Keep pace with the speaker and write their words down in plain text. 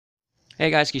Hey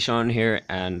guys, Keyshawn here,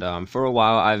 and for a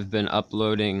while I've been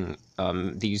uploading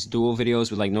these duel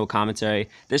videos with like no commentary.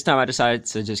 This time I decided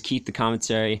to just keep the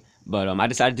commentary, but I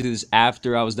decided to do this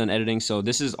after I was done editing, so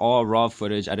this is all raw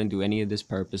footage. I didn't do any of this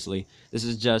purposely. This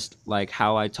is just like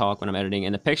how I talk when I'm editing,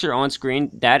 and the picture on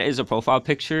screen, that is a profile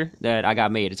picture that I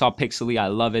got made. It's all pixely, I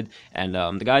love it, and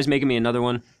the guy's making me another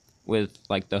one with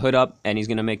like the hood up, and he's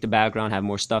gonna make the background have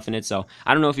more stuff in it. So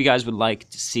I don't know if you guys would like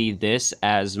to see this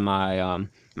as my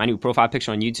new profile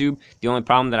picture on YouTube. The only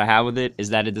problem that I have with it is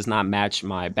that it does not match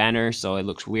my banner, so it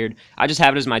looks weird. I just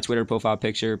have it as my Twitter profile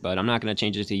picture, but I'm not gonna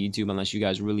change it to YouTube unless you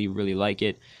guys really like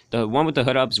it. The one with the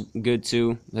hood up's good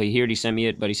too. He already sent me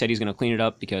it, but he said he's gonna clean it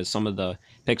up because some of the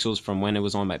pixels from when it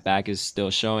was on my back is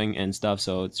still showing and stuff,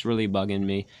 so it's really bugging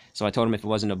me. So I told him if it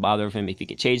wasn't a bother of him, if he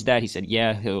could change that. He said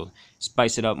yeah, he'll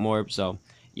spice it up more. So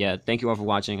yeah, thank you all for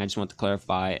watching. I just want to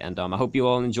clarify, and I hope you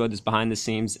all enjoyed this behind the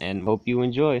scenes, and hope you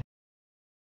enjoy.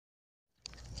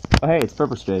 Oh hey, it's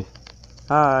Purple Strafe.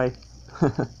 Hi.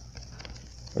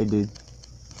 Hey dude,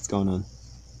 what's going on?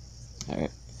 Alright,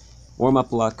 warm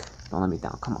up luck. Don't let me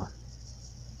down, come on.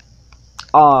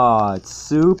 Aw, it's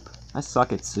soup. I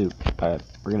suck at soup. Alright,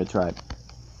 we're gonna try it.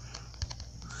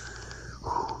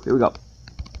 Here we go.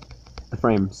 The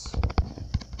frames.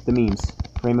 The memes.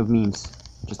 Frame of memes.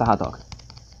 Just a hot dog.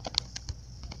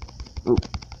 Ooh,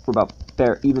 we're about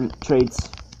fair, even trades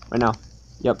right now.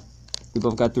 Yep. We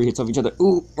both got 3 hits off each other.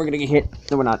 Ooh, we're gonna get hit.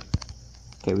 No, we're not.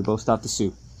 Okay, we both stopped the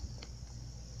soup.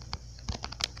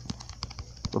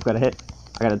 Both got a hit.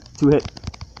 I got a 2-hit.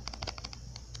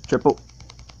 Triple.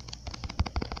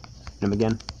 Hit him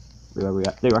again. Where we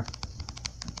at? There you are.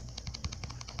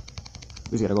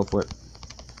 We just gotta go for it.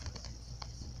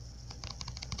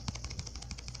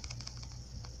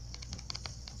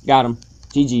 Got him.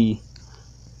 GG.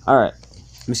 Alright.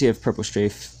 Let me see if Purple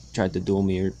Strafe tried to duel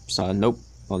me or saw. Nope.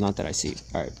 Well, not that I see.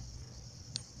 Alright.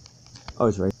 Oh,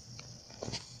 he's right.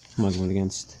 Who am I going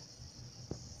against?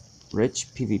 Rich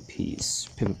PvPs.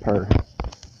 PvPer.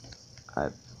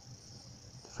 Alright.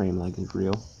 Frame lag is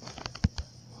real.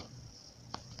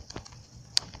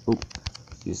 Oop.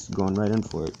 He's going right in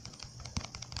for it.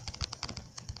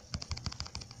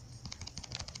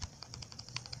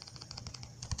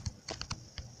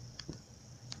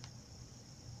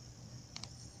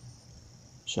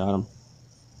 Shot him.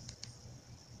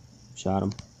 Shot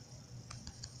him.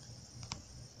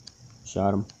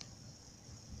 Shot him.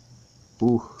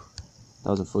 Ooh.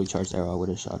 That was a fully charged arrow. I would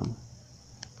have shot him.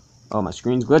 Oh, my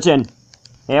screen's glitching.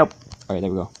 Help. Alright, there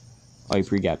we go. Oh, he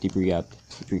pre-gapped. He pre-gapped.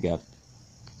 He pre-gapped.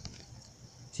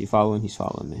 Is he following? He's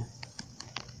following me.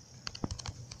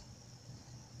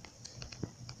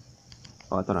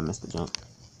 Oh, I thought I missed the jump.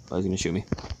 Oh, he's gonna shoot me.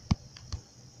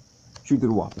 Shoot through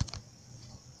the wall.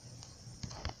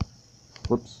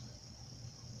 Whoops.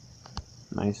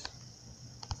 Nice.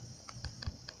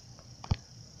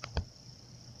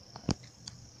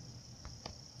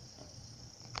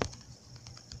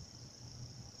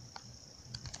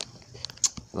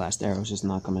 The last arrow's just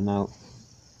not coming out.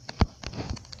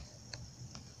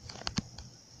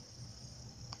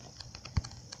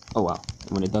 Oh wow.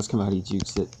 When it does come out, he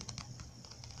jukes it.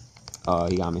 Oh,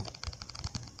 he got me.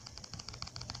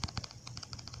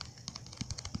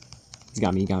 He's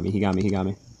got me, he got me, he got me, he got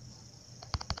me.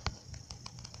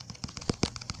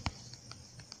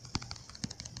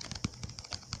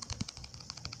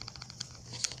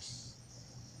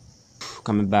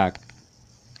 Coming back.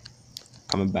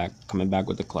 Coming back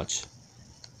with the clutch.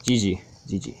 GG,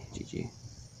 GG, GG.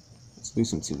 Let's do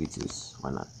some 2v2s.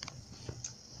 Why not?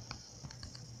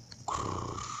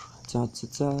 Ta ta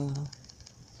ta.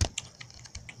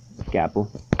 Gapple.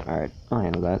 Alright, I'll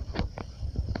handle that.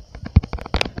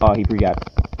 Oh, he pre-gapped.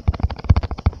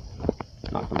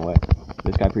 Knocked him away.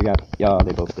 This guy pre-gapped. Yeah,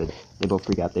 they both did. They both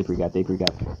pre-gapped. They pre-gapped. They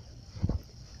pre-gapped.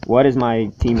 What is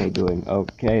my teammate doing?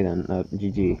 Okay then,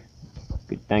 GG.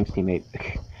 Good, thanks teammate.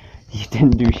 He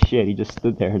didn't do shit. He just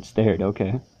stood there and stared.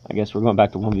 Okay, I guess we're going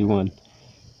back to 1v1.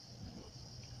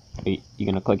 Wait, you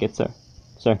gonna click it, sir?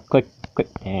 Sir, click.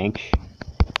 Thanks.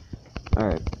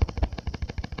 Alright.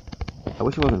 I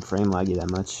wish it wasn't frame laggy that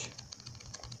much.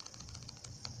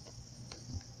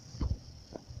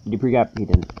 Did he pre-gap? He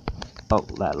didn't. Oh,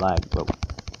 that lag, bro.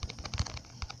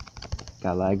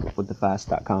 Got lag with the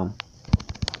fast.com.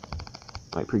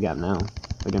 Might pre-gap now.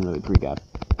 I didn't really pre-gap.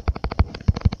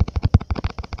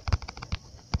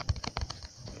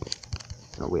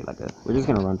 Oh, wait, we're just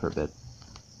gonna run for a bit.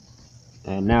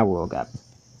 And now we'll gap.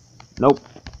 Nope.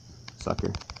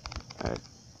 Sucker. Alright.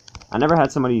 I never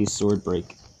had somebody use sword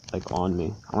break, like, on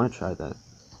me. I wanna try that.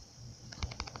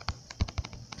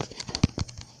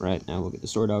 Right, now we'll get the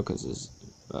sword out because his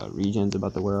regen's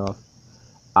about to wear off.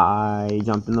 I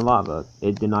jumped in the lava.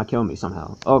 It did not kill me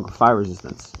somehow. Oh, fire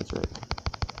resistance. That's right.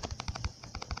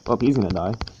 Oh, he's gonna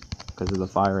die because of the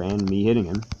fire and me hitting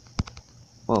him.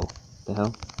 Whoa, the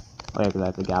hell? Oh yeah, because I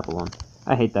have the gapple on.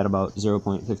 I hate that about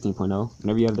 0.15.0.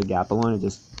 Whenever you have the gapple on, it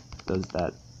just does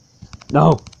that.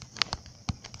 No!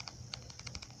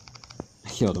 I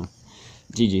killed him.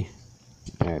 GG.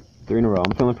 Alright, 3 in a row.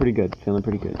 I'm feeling pretty good. Feeling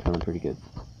pretty good.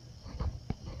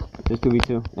 Just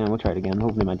 2v2, and we'll try it again.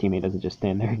 Hopefully my teammate doesn't just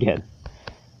stand there again.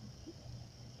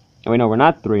 Oh wait, no, we're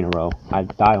not 3 in a row. I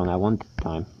died on that one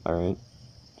time. Alright.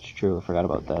 It's true, I forgot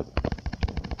about that.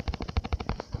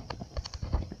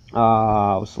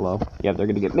 I was slow. Yeah, they're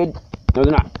gonna get mid. No,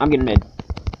 they're not. I'm getting mid.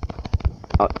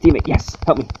 Oh, teammate, yes!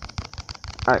 Help me.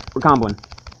 Alright, we're comboing.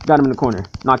 Got him in the corner.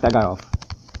 Knock that guy off.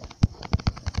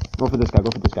 Go for this guy.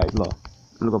 He's low.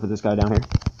 I'm gonna go for this guy down here.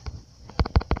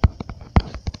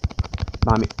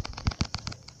 Behind me.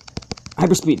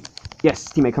 Hyperspeed.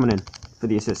 Yes, teammate coming in for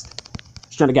the assist.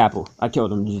 He's trying to gapple. I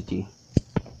killed him. GG.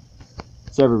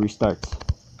 Server restarts.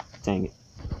 Dang it.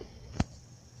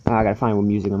 I gotta find what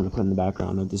music I'm gonna put in the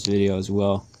background of this video as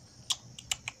well.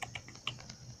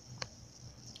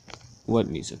 What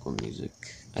music?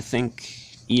 I think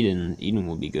Eden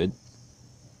will be good.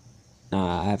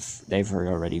 They've heard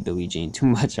already Billie Jean too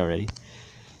much already.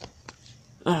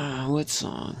 What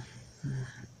song?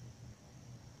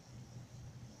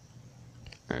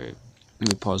 Alright, let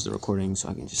me pause the recording so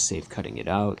I can just save cutting it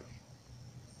out.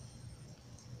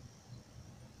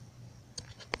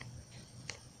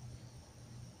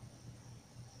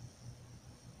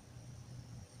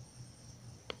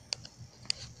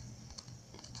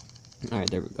 Alright,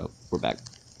 there we go.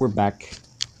 We're back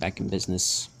in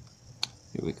business.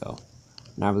 Here we go.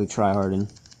 Not really tryharding.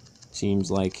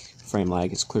 Seems like frame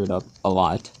lag is cleared up a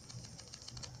lot.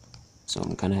 So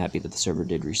I'm kind of happy that the server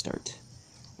did restart.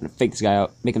 I'm gonna fake this guy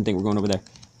out, make him think we're going over there.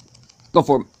 Go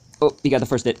for him. Oh, he got the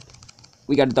first hit.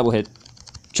 We got a double hit.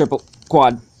 Triple,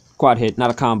 quad hit.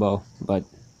 Not a combo, but...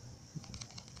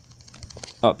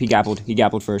 Oh, he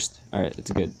gappled first. Alright,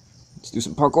 that's good. Let's do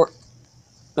some parkour.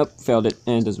 Nope, failed it,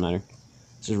 and it doesn't matter.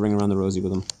 Let's just ring around the rosy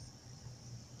with him.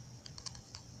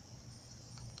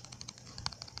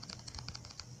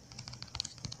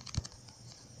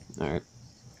 Alright.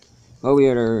 Well, we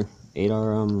had our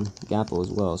gapple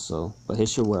as well, so... But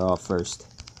his should wear off first.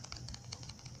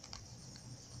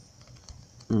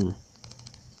 What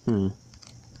are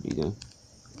you doing?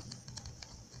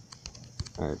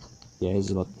 Alright.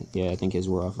 Yeah, I think his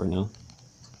wore off right now.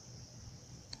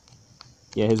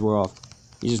 Yeah, his wore off.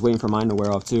 He's just waiting for mine to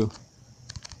wear off, too.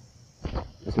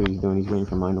 That's what he's doing. He's waiting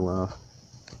for mine to wear off.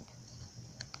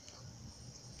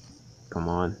 Come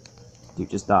on. Dude,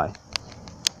 just die.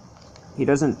 He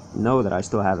doesn't know that I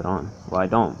still have it on. Well, I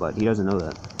don't, but he doesn't know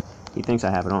that. He thinks I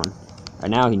have it on.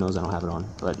 Right now, he knows I don't have it on,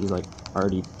 but he's, like,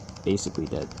 already basically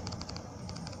dead.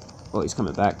 Oh, he's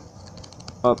coming back.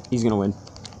 Oh, he's gonna win.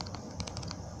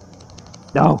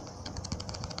 No!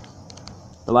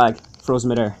 The lag. Froze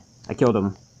midair. I killed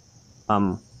him.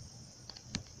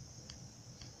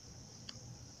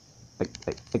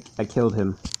 I killed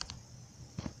him.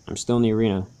 I'm still in the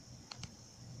arena.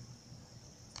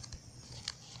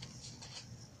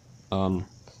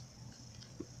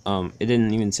 It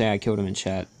didn't even say I killed him in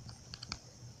chat.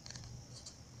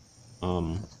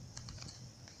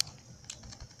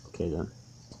 Okay then.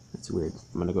 That's weird.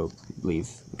 I'm gonna go leave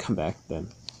and come back then.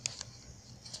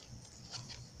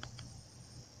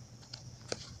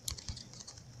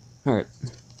 Alright.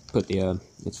 Put the,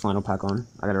 its final pack on.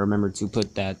 I gotta remember to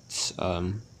put that,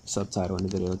 subtitle in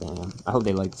the video. Damn. I hope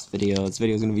they like this video. This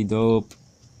video's gonna be dope.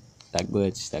 That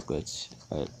glitch.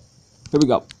 Alright. Here we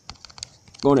go.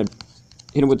 Going in.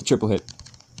 Hit him with the triple hit.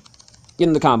 Get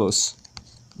in the combos.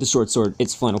 The short sword.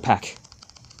 It's final pack.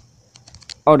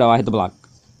 Oh no, I hit the block.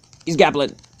 He's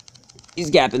gappling. He's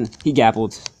gapping. He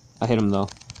gappled. I hit him though.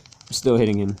 I'm still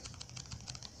hitting him.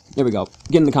 There we go.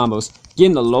 Get in the combos. Get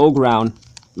in the low ground.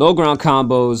 Low ground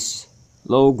combos.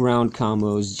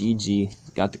 GG.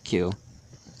 Got the kill.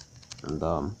 And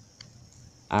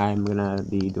I'm gonna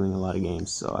be doing a lot of games,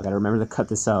 so I gotta remember to cut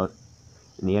this out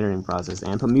in the editing process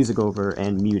and put music over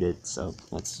and mute it, so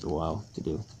that's a while to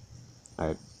do.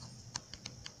 Alright.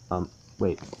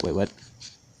 Wait, what?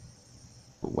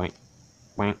 Wank.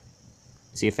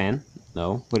 Is he a fan?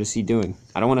 No. What is he doing?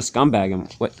 I don't want to scumbag him.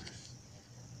 What?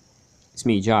 It's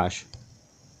me, Josh.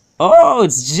 Oh,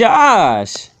 it's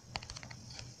Josh!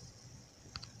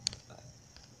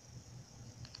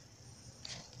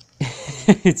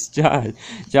 It's Josh.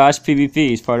 Josh PvP.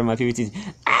 He's part of my PvP.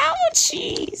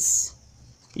 Ouchies!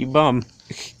 You bum.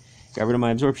 Got rid of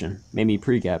my absorption. Made me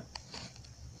pre-gap.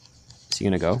 Is he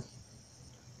gonna go?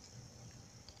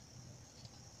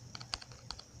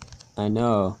 I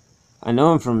know. I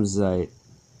know him from Zeit.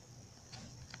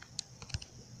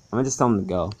 I'm gonna just tell him to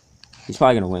go. He's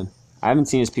probably gonna win. I haven't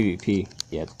seen his PvP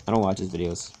yet. I don't watch his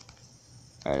videos.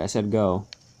 Alright, I said go.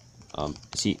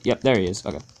 See, yep, there he is.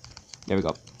 Okay. There we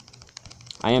go.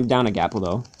 I am down a Gapple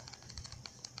though.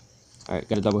 Alright,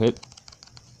 got a double hit.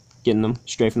 Getting them,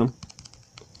 strafing them.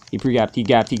 He pre-gapped, he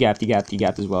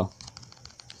gapped as well.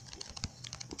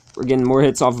 We're getting more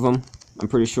hits off of him, I'm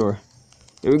pretty sure.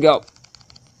 Here we go.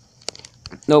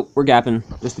 Nope, we're gapping,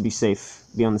 just to be safe.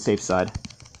 Be on the safe side.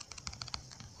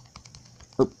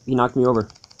 Oh, he knocked me over.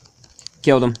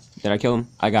 Killed him. Did I kill him?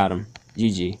 I got him.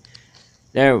 GG.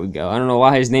 There we go. I don't know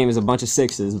why his name is a bunch of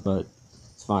 6s, but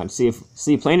it's fine.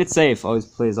 See, playing it safe always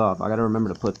plays off. I gotta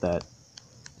remember to put that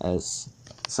as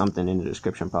something in the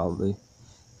description probably.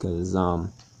 Because,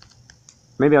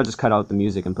 maybe I'll just cut out the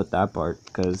music and put that part.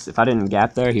 Because if I didn't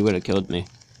gap there, he would have killed me.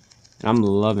 And I'm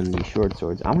loving these short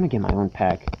swords. I want to get my own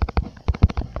pack.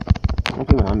 I don't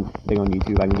think when I'm big on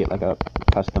YouTube, I can get like a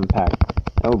custom pack.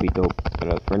 That would be dope.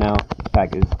 But for now, this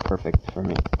pack is perfect for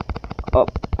me. Oh,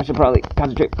 I should probably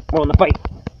concentrate more on the fight.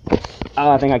 Oh,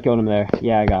 I think I killed him there.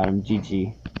 Yeah, I got him.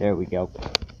 GG. There we go.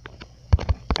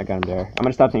 I got him there. I'm going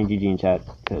to stop saying GG in chat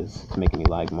because it's making me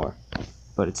lag more.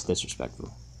 But it's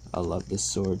disrespectful. I love this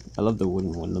sword. I love the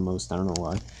wooden one the most. I don't know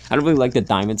why. I don't really like the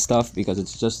diamond stuff because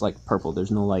it's just like purple.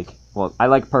 There's no like, well, I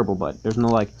like purple, but there's no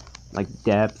like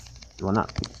depth. Well,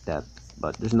 not depth,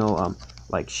 but there's no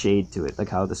like shade to it. Like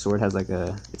how the sword has like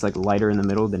it's like lighter in the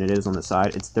middle than it is on the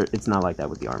side. It's not like that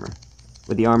with the armor.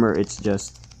 With the armor, it's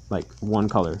just like one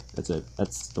color. That's it.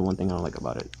 That's the one thing I don't like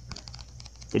about it.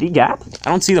 Did he gap? I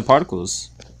don't see the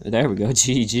particles. There we go.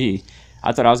 GG.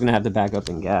 I thought I was gonna have to back up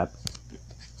and gap.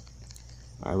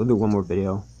 Alright, we'll do one more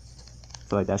video. I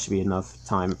feel like that should be enough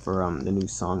time for the new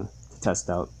song to test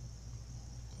out.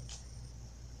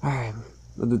 Alright,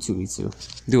 we'll do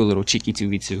 2v2. Do a little cheeky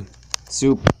 2v2.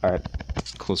 Soup. Alright,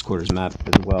 close quarters map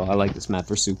as well. I like this map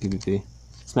for Soup PvP.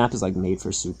 This map is like made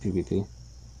for Soup PvP.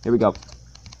 Here we go.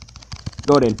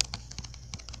 Go it in.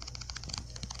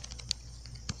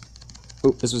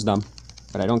 Oh, this was dumb,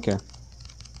 but I don't care.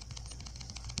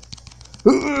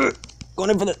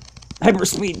 Going in for the hyper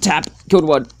speed tap. Killed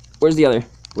one. Where's the other?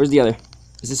 Where's the other?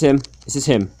 Is this him? This is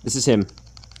him. This is him.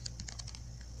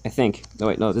 I think. No,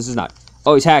 wait, no, this is not.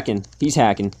 Oh, he's hacking. He's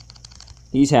hacking.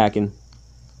 He's hacking.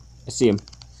 I see him.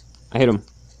 I hit him.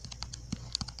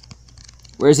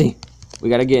 Where is he? We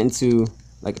gotta get into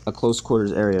like a close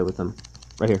quarters area with him.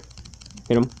 Right here.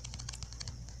 Hit him.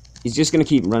 He's just gonna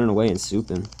keep running away and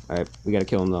souping. Alright, we gotta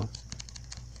kill him though.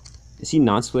 Is he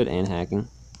non-split and hacking?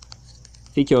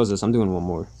 If he kills us, I'm doing one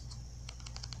more.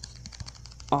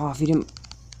 Oh, if he didn't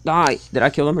die. Did I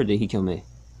kill him or did he kill me?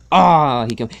 Ah,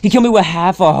 he killed me with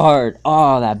half a heart.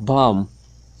 Oh, that bum.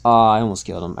 Oh, I almost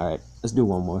killed him. Alright, let's do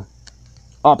one more.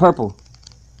 Oh, purple.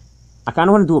 I kind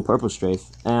of want to do a purple strafe.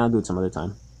 I'll do it some other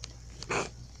time.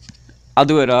 I'll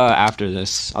do it after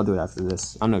this. I'll do it after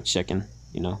this. I'm no chicken,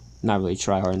 you know. Not really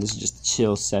try hard. This is just a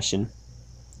chill session.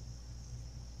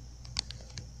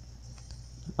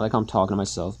 I like how I'm talking to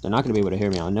myself. They're not going to be able to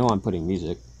hear me. I know I'm putting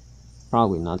music.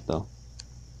 Probably not, though.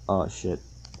 Oh, shit.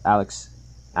 Alex.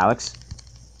 Alex?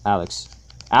 Alex.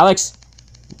 Alex!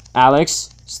 Alex!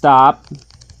 Stop!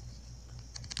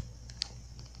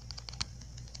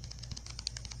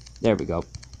 There we go.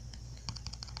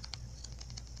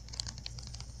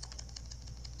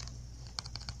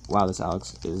 Wow, this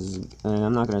Alex is...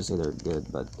 I'm not going to say they're good,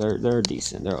 but they're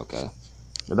decent. They're okay.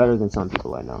 They're better than some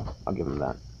people I know. I'll give them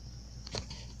that.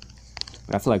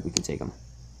 But I feel like we can take them.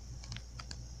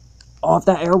 Oh, if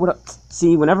that arrow would have...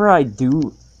 See, whenever I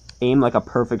do aim like a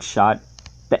perfect shot,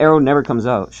 the arrow never comes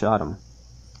out. Shot him.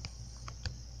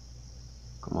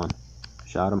 Come on.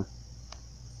 Shot him.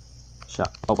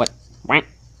 Shot... Oh, what?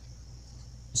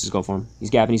 Let's just go for him.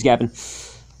 He's gapping. He's gapping.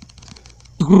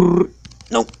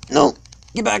 No. No.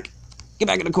 Get back. Get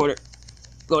back in the corner.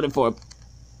 Go in for him.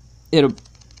 Hit him.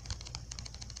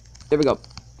 There we go.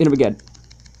 Hit him again.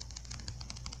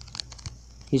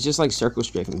 He's just like circle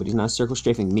strafing, but he's not circle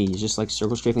strafing me. He's just like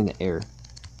circle strafing the air.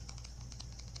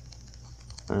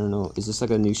 I don't know. Is this like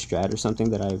a new strat or something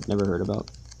that I've never heard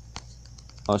about?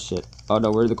 Oh shit. Oh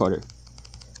no, we're in the corner.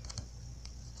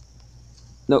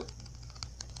 Nope.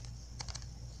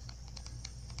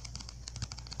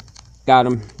 Got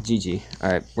him. GG.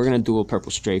 Alright, we're gonna duel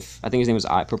purple strafe. I think his name was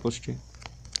I purple strafe.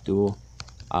 Duel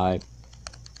I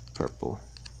purple.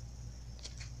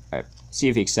 Alright, see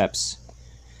if he accepts.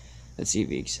 Let's see if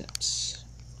he accepts.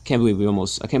 I can't believe we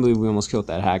almost killed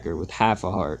that hacker with half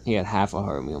a heart. He had half a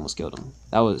heart and we almost killed him.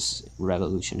 That was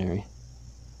revolutionary.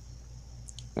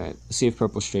 Alright, let's see if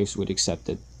purple strafes would accept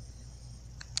it.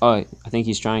 Oh, I think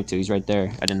he's trying to. He's right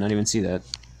there. I did not even see that.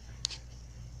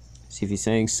 See if he's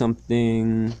saying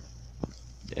something.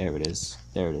 There it is.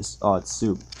 There it is. Oh, it's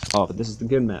soup. Oh, but this is the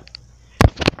good map.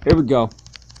 Here we go.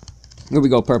 Here we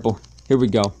go, purple. Here we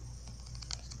go.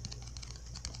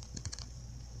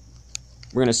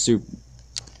 We're gonna soup.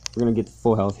 We're gonna get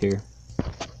full health here.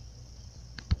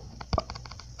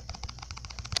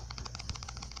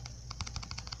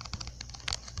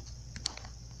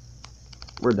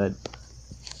 We're dead.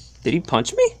 Did he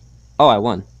punch me? Oh, I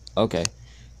won. Okay.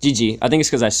 GG. I think it's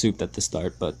because I souped at the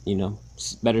start, but, you know,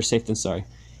 better safe than sorry.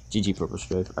 GG, Purple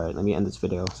Stripe. Alright, let me end this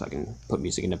video so I can put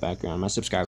music in the background. My subscribers.